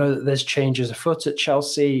day, I know that there's changes afoot at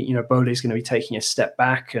Chelsea. You know, Bowley's going to be taking a step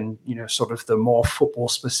back and, you know, sort of the more football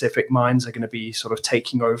specific minds are going to be sort of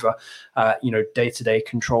taking over, day-to-day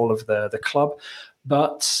control of the club.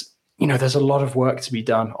 But, you know, there's a lot of work to be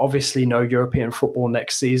done. Obviously, no European football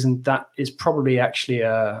next season. That is probably actually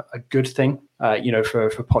a good thing, for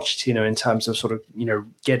Pochettino in terms of sort of,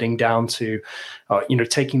 getting down to,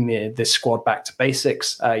 taking the squad back to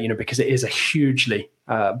basics, because it is a hugely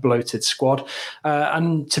bloated squad.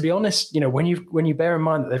 And to be honest, when you bear in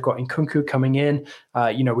mind that they've got Nkunku coming in,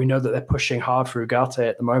 we know that they're pushing hard for Ugarte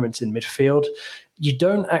at the moment in midfield. You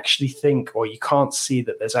don't actually think, or you can't see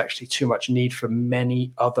that there's actually too much need for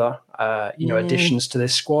many other, additions to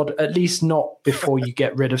this squad, at least not before you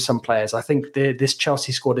get rid of some players. I think this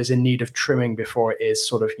Chelsea squad is in need of trimming before it is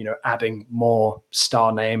sort of, adding more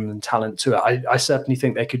star name and talent to it. I certainly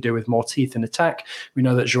think they could do with more teeth in attack. We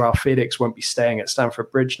know that Joao Felix won't be staying at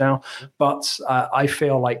Stamford Bridge now, but I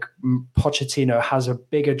feel like Pochettino has a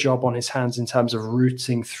bigger job on his hands in terms of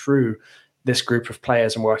rooting through this group of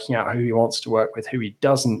players and working out who he wants to work with, who he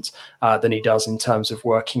doesn't, than he does in terms of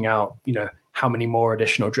working out, how many more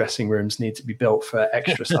additional dressing rooms need to be built for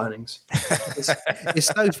extra signings. It's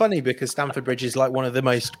so funny because Stamford Bridge is like one of the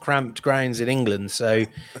most cramped grounds in England. So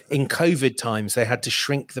in COVID times, they had to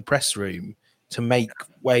shrink the press room to make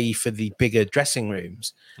way for the bigger dressing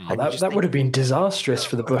rooms. Oh, that would have been disastrous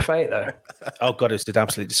for the buffet, though. Oh, God, it's an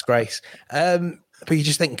absolute disgrace. But you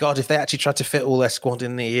just think, God, if they actually tried to fit all their squad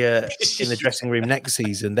in the dressing room next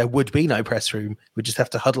season, there would be no press room. We'd just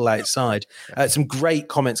have to huddle outside. Some great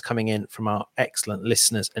comments coming in from our excellent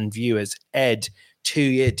listeners and viewers. Ed,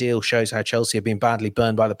 2-year deal shows how Chelsea have been badly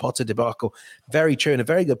burned by the Potter debacle. Very true, and a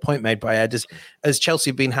very good point made by Ed. As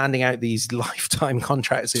Chelsea have been handing out these lifetime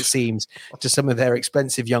contracts, it seems, to some of their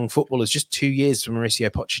expensive young footballers, just 2 years from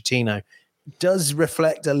Mauricio Pochettino, does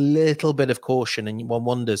reflect a little bit of caution, and one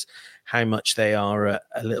wonders how much they are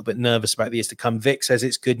a little bit nervous about the years to come. Vic says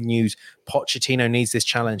it's good news. Pochettino needs this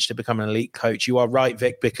challenge to become an elite coach. You are right,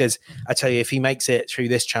 Vic, because I tell you, if he makes it through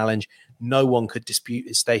this challenge, no one could dispute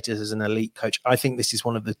his status as an elite coach. I think this is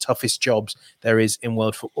one of the toughest jobs there is in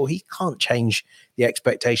world football. He can't change the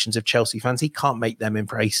expectations of Chelsea fans. He can't make them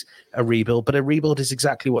embrace a rebuild, but a rebuild is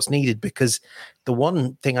exactly what's needed, because the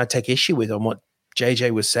one thing I take issue with on what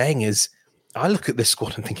JJ was saying is, I look at this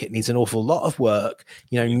squad and think it needs an awful lot of work,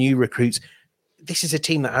 new recruits. This is a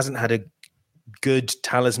team that hasn't had a good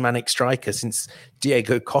talismanic striker since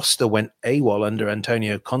Diego Costa went AWOL under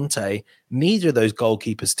Antonio Conte. Neither of those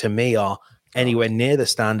goalkeepers to me are anywhere near the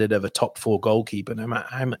standard of a top 4 goalkeeper, no matter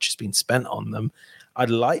how much has been spent on them. I'd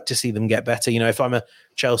like to see them get better. If I'm a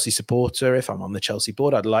Chelsea supporter, if I'm on the Chelsea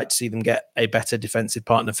board, I'd like to see them get a better defensive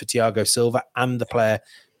partner for Thiago Silva and the player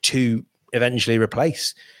to eventually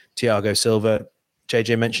replace Thiago Silva.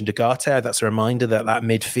 JJ mentioned Ugarte. That's a reminder that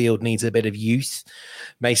midfield needs a bit of youth.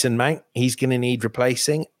 Mason Mount, he's going to need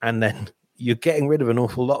replacing. And then you're getting rid of an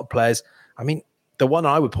awful lot of players. I mean, the one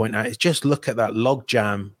I would point out is just look at that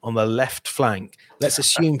logjam on the left flank. Let's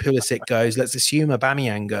assume Pulisic goes. Let's assume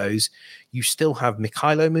Aubameyang goes. You still have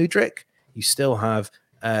Mikhailo Mudryk. You still have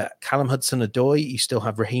Callum Hudson-Odoi. You still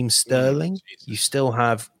have Raheem Sterling. You still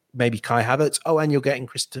have maybe Kai Havertz. Oh, and you're getting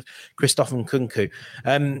Christoph Nkunku.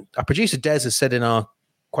 Our producer Des has said in our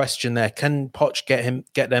question there, can Poch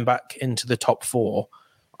get them back into the top 4?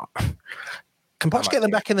 Can Poch get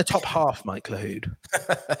them back in the top half, Mike Lahoud?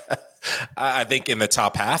 I think in the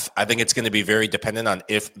top half. I think it's going to be very dependent on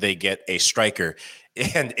if they get a striker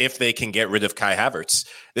and if they can get rid of Kai Havertz.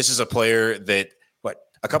 This is a player that,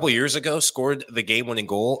 a couple of years ago scored the game-winning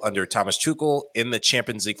goal under Thomas Tuchel in the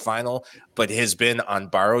Champions League final, but has been on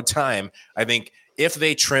borrowed time. I think if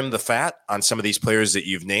they trim the fat on some of these players that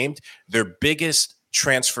you've named, their biggest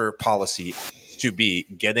transfer policy to be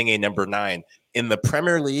getting a number 9 in the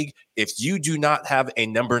Premier League. If you do not have a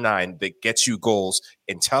number 9 that gets you goals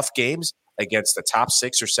in tough games against the top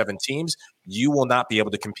 6 or 7 teams, you will not be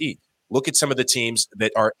able to compete. Look at some of the teams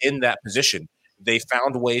that are in that position. They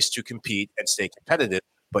found ways to compete and stay competitive,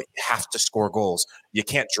 but you have to score goals. You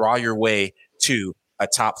can't draw your way to a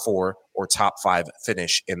top 4 or top 5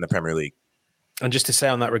 finish in the Premier League. And just to say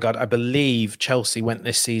on that regard, I believe Chelsea went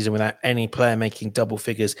this season without any player making double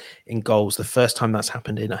figures in goals. The first time that's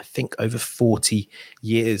happened in, I think, over 40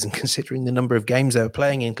 years. And considering the number of games they were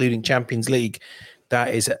playing, including Champions League,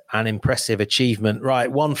 that is an impressive achievement.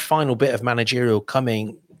 Right, one final bit of managerial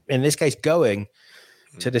coming, in this case going,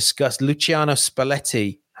 to discuss. Luciano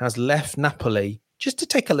Spalletti has left Napoli just to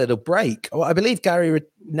take a little break. What I believe Gary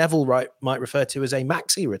Neville might refer to as a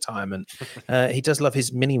maxi retirement. He does love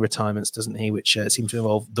his mini retirements, doesn't he? Which seem to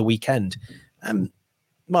involve the weekend.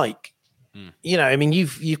 Mike, you know, I mean,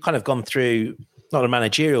 you've kind of gone through not a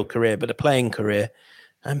managerial career, but a playing career.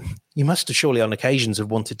 You must have surely on occasions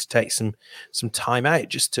have wanted to take some time out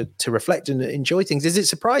just to reflect and enjoy things. Is it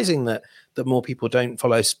surprising that more people don't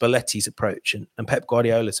follow Spalletti's approach and Pep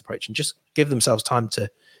Guardiola's approach and just give themselves time to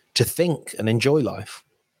think and enjoy life?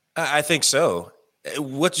 I think so.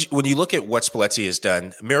 When you look at what Spalletti has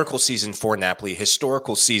done, miracle season for Napoli,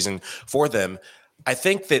 historical season for them, I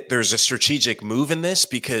think that there's a strategic move in this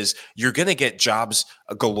because you're going to get jobs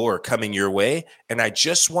galore coming your way. And I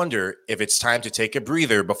just wonder if it's time to take a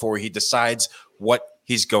breather before he decides what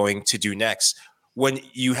he's going to do next. When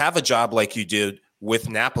you have a job like you did with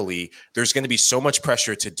Napoli, there's going to be so much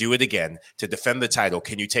pressure to do it again, to defend the title.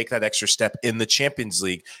 Can you take that extra step in the Champions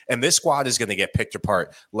League? And this squad is going to get picked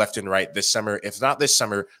apart left and right this summer. If not this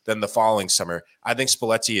summer, then the following summer. I think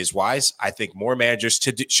Spalletti is wise. I think more managers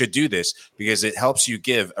should do this because it helps you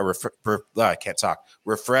give a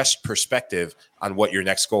refreshed perspective on what your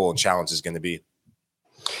next goal and challenge is going to be.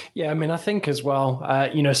 Yeah, I mean, I think as well,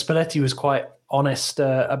 Spalletti was quite honest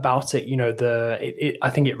about it. I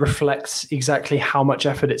think it reflects exactly how much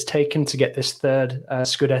effort it's taken to get this third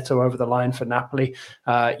Scudetto over the line for Napoli.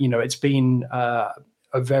 It's been a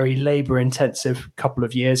very labor-intensive couple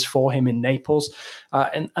of years for him in Naples,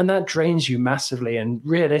 and that drains you massively. And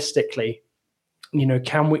realistically, we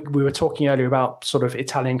were talking earlier about sort of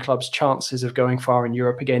Italian clubs' chances of going far in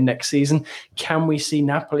Europe again next season. Can we see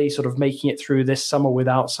Napoli sort of making it through this summer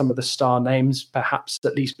without some of the star names, perhaps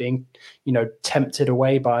at least being, tempted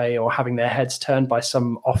away by or having their heads turned by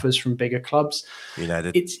some offers from bigger clubs?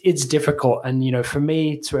 United. It's difficult. And, for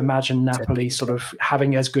me to imagine Napoli sort of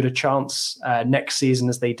having as good a chance next season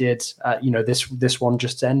as they did, this one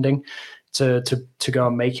just ending to go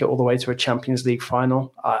and make it all the way to a Champions League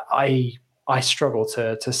final, I struggle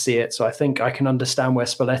to see it. So I think I can understand where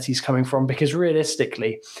Spalletti's coming from, because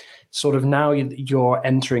realistically, sort of now you're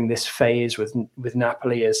entering this phase with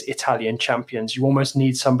Napoli as Italian champions. You almost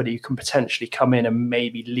need somebody who can potentially come in and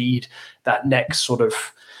maybe lead that next sort of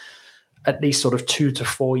at least sort of 2 to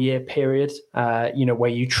 4 year period,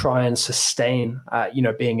 where you try and sustain,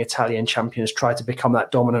 being Italian champions, try to become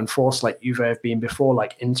that dominant force like Juve have been before,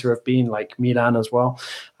 like Inter have been, like Milan as well.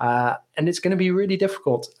 And it's going to be really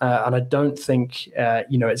difficult. And I don't think,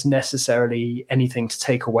 it's necessarily anything to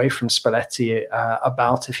take away from Spalletti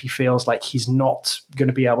about if he feels like he's not going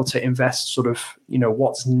to be able to invest sort of,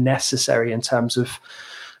 what's necessary in terms of,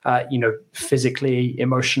 physically,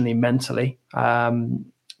 emotionally, mentally.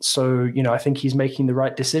 So, I think he's making the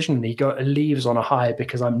right decision. He leaves on a high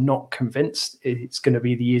because I'm not convinced it's going to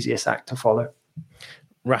be the easiest act to follow.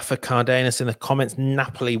 Rafa Cardenas in the comments,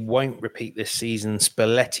 Napoli won't repeat this season.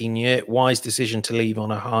 Spalletti knew it. Wise decision to leave on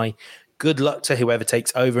a high. Good luck to whoever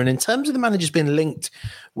takes over. And in terms of the managers being linked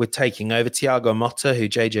with taking over, Thiago Motta, who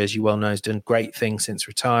JJ, as you well know, has done great things since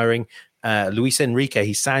retiring. Luis Enrique,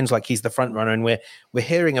 he sounds like he's the front runner, and we're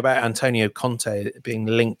hearing about Antonio Conte being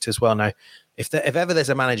linked as well. Now, if ever there's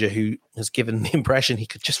a manager who has given the impression he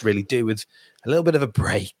could just really do with a little bit of a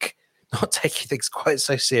break, not taking things quite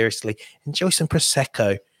so seriously, enjoy some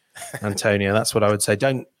Prosecco, Antonio. That's what I would say.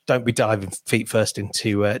 Don't be diving feet first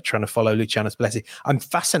into trying to follow Luciano Spalletti. I'm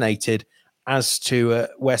fascinated as to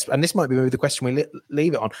where, and this might be maybe the question we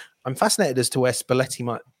leave it on. I'm fascinated as to where Spalletti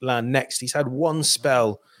might land next. He's had one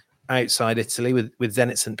spell outside Italy with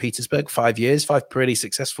Zenit St. Petersburg, 5 years, 5 pretty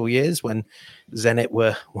successful years when Zenit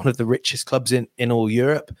were one of the richest clubs in all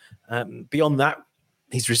Europe. Beyond that,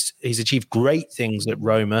 he's achieved great things at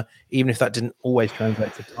Roma, even if that didn't always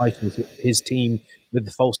translate to titles. His team with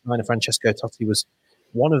the false nine of Francesco Totti was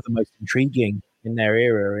one of the most intriguing in their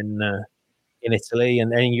era in Italy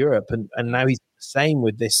and in Europe. And now he's the same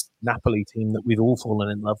with this Napoli team that we've all fallen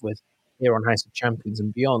in love with here on House of Champions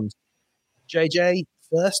and beyond. JJ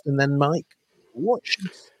first and then Mike. What should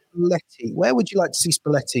Spalletti, where would you like to see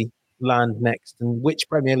Spalletti land next, and which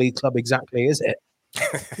Premier League club exactly is it?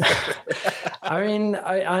 I mean,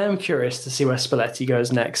 I am curious to see where Spalletti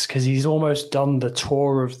goes next, because he's almost done the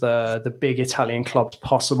tour of the big Italian clubs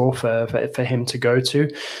possible for him to go to.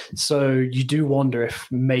 So you do wonder if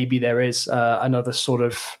maybe there is another sort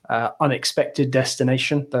of unexpected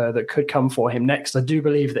destination that could come for him next. I do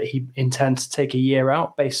believe that he intends to take a year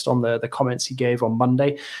out based on the comments he gave on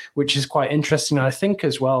Monday, which is quite interesting. I think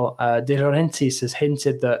as well, De Laurentiis has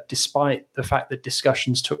hinted that despite the fact that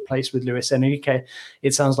discussions took place with Luis Enrique,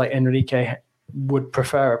 it sounds like Enrique would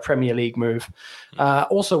prefer a Premier League move.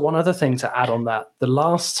 Also, one other thing to add on that, the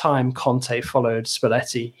last time Conte followed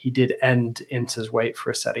Spalletti, he did end Inter's wait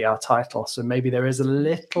for a Serie A title. So maybe there is a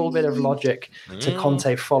little bit of logic to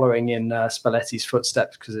Conte following in Spalletti's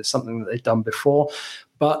footsteps, because it's something that they've done before.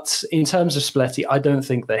 But in terms of Spalletti, I don't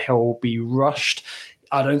think that he'll be rushed.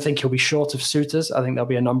 I don't think he'll be short of suitors. I think there'll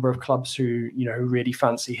be a number of clubs who really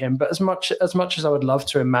fancy him. But as much as I would love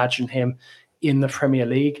to imagine him in the Premier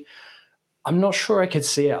League, I'm not sure I could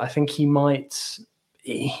see it. I think he might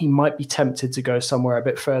be tempted to go somewhere a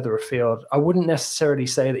bit further afield. I wouldn't necessarily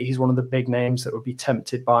say that he's one of the big names that would be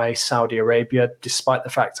tempted by Saudi Arabia, despite the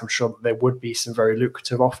fact I'm sure that there would be some very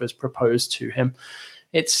lucrative offers proposed to him.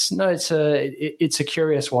 It's a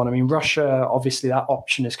curious one. I mean, Russia, obviously that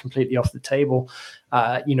option is completely off the table,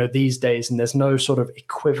 these days, and there's no sort of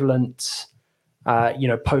equivalent,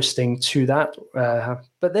 posting to that.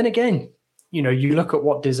 But then again, you look at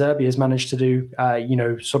what De Zerbi has managed to do,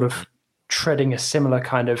 sort of treading a similar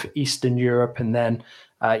kind of Eastern Europe and then,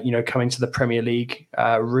 coming to the Premier League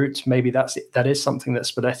route. Maybe that is something that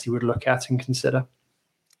Spalletti would look at and consider.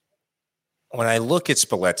 When I look at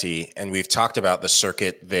Spalletti, and we've talked about the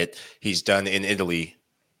circuit that he's done in Italy,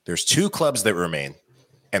 there's two clubs that remain,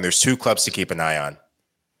 and there's two clubs to keep an eye on.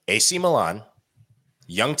 AC Milan,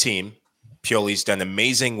 young team. Pioli's done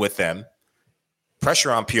amazing with them.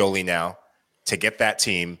 Pressure on Pioli now to get that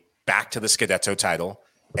team back to the Scudetto title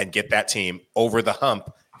and get that team over the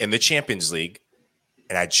hump in the Champions League.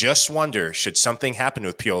 And I just wonder, should something happen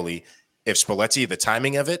with Pioli, if Spalletti, the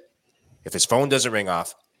timing of it, if his phone doesn't ring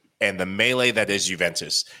off, and the melee that is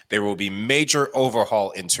Juventus, there will be major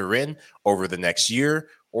overhaul in Turin over the next year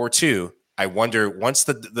or two. I wonder, once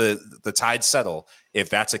the tides settle,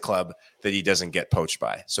 if that's a club that he doesn't get poached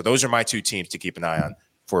by. So those are my two teams to keep an eye on.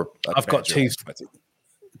 I've got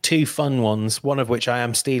two fun ones, one of which I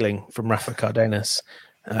am stealing from Rafa Cardenas,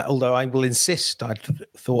 although I will insist I'd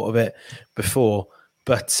thought of it before.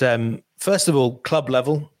 But first of all, club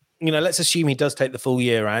level, let's assume he does take the full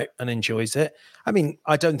year out and enjoys it. I mean,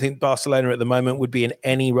 I don't think Barcelona at the moment would be in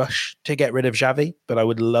any rush to get rid of Xavi, but I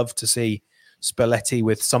would love to see Spalletti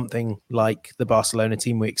with something like the Barcelona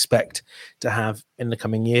team we expect to have in the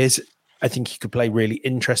coming years. I think he could play really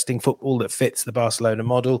interesting football that fits the Barcelona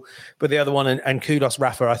model. But the other one, and kudos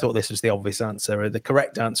Rafa, I thought this was the obvious answer, the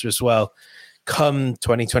correct answer as well. Come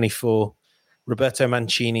 2024, Roberto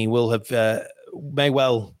Mancini will may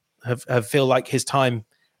well have feel like his time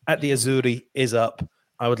at the Azzurri is up.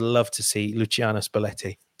 I would love to see Luciano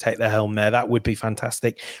Spalletti take the helm there. That would be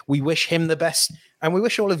fantastic. We wish him the best, and we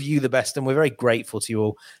wish all of you the best, and we're very grateful to you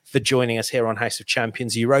all for joining us here on House of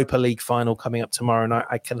Champions. Europa League final coming up tomorrow night.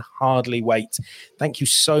 I can hardly wait. Thank you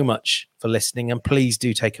so much for listening, and please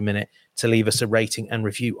do take a minute to leave us a rating and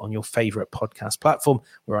review on your favorite podcast platform.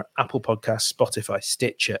 We're on Apple Podcasts, Spotify,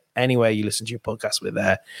 Stitcher, anywhere you listen to your podcast, we're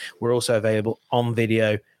there. We're also available on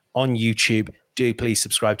video on YouTube. Do please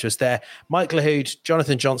subscribe to us there. Mike Lahoud,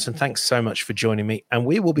 Jonathan Johnson, thanks so much for joining me. And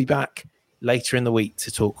we will be back later in the week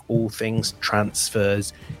to talk all things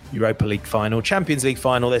transfers, Europa League final, Champions League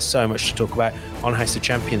final. There's so much to talk about on House of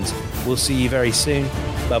Champions. We'll see you very soon.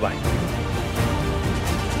 Bye-bye.